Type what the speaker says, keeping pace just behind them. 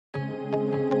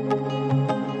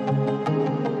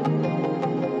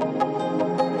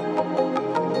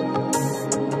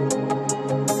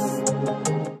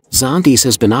Zontes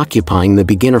has been occupying the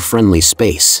beginner-friendly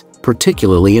space,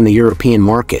 particularly in the European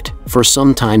market, for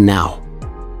some time now.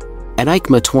 At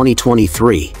EICMA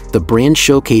 2023, the brand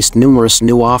showcased numerous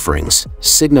new offerings,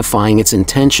 signifying its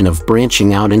intention of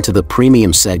branching out into the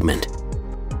premium segment.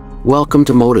 Welcome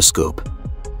to Motoscoop.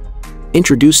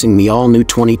 Introducing the all-new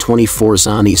 2024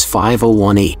 Zontes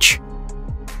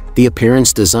 501H. The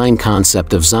appearance design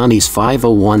concept of Zontes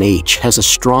 501H has a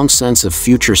strong sense of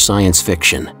future science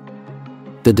fiction.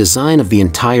 The design of the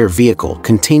entire vehicle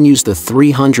continues the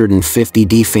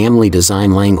 350D family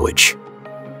design language.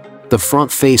 The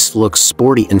front face looks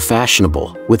sporty and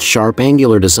fashionable, with sharp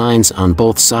angular designs on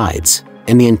both sides,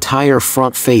 and the entire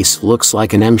front face looks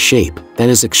like an M shape that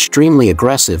is extremely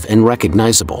aggressive and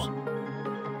recognizable.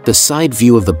 The side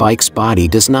view of the bike's body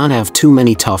does not have too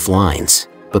many tough lines,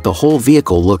 but the whole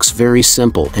vehicle looks very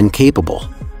simple and capable.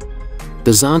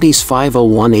 The Zontes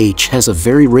 501H has a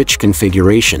very rich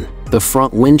configuration. The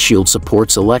front windshield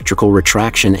supports electrical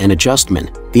retraction and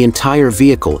adjustment. The entire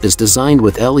vehicle is designed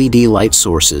with LED light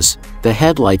sources. The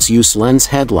headlights use lens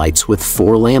headlights with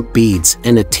 4 lamp beads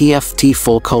and a TFT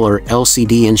full-color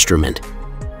LCD instrument.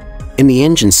 In the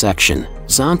engine section,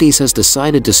 Zontes has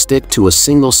decided to stick to a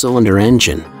single-cylinder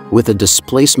engine, with a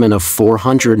displacement of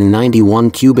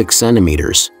 491 cubic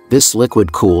centimeters. This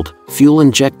liquid-cooled,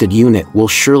 fuel-injected unit will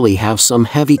surely have some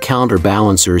heavy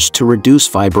counterbalancers to reduce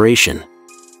vibration.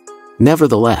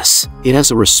 Nevertheless, it has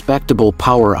a respectable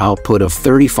power output of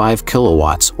 35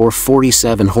 kilowatts or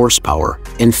 47 horsepower,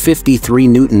 and 53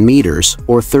 newton-meters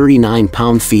or 39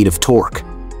 pound-feet of torque.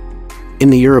 In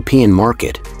the European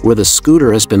market, where the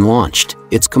scooter has been launched,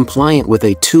 it's compliant with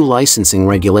A2 licensing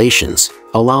regulations,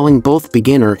 allowing both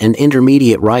beginner and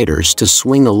intermediate riders to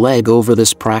swing a leg over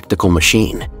this practical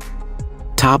machine.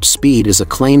 Top speed is a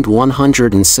claimed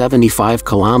 175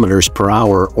 kilometers per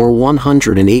hour or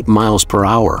 108 miles per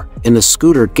hour, and the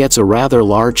scooter gets a rather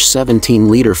large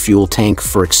 17-liter fuel tank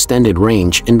for extended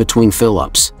range in between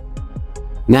fill-ups.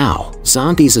 Now,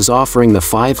 Zontes is offering the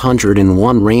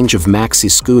 501 range of Maxi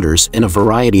scooters in a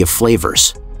variety of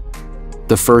flavors.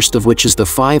 The first of which is the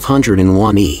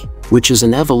 501E, which is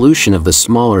an evolution of the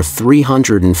smaller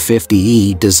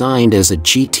 350E designed as a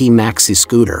GT Maxi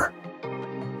scooter.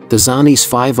 The Zontes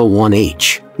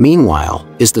 501H, meanwhile,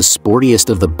 is the sportiest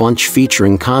of the bunch,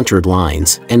 featuring contoured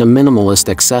lines and a minimalist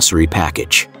accessory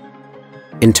package.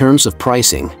 In terms of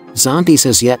pricing, Zontes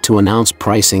has yet to announce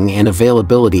pricing and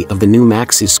availability of the new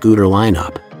Maxi scooter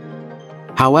lineup.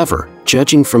 However,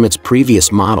 judging from its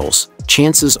previous models,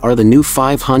 chances are the new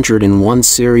 501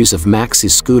 series of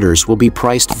Maxi scooters will be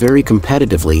priced very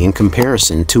competitively in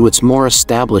comparison to its more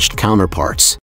established counterparts.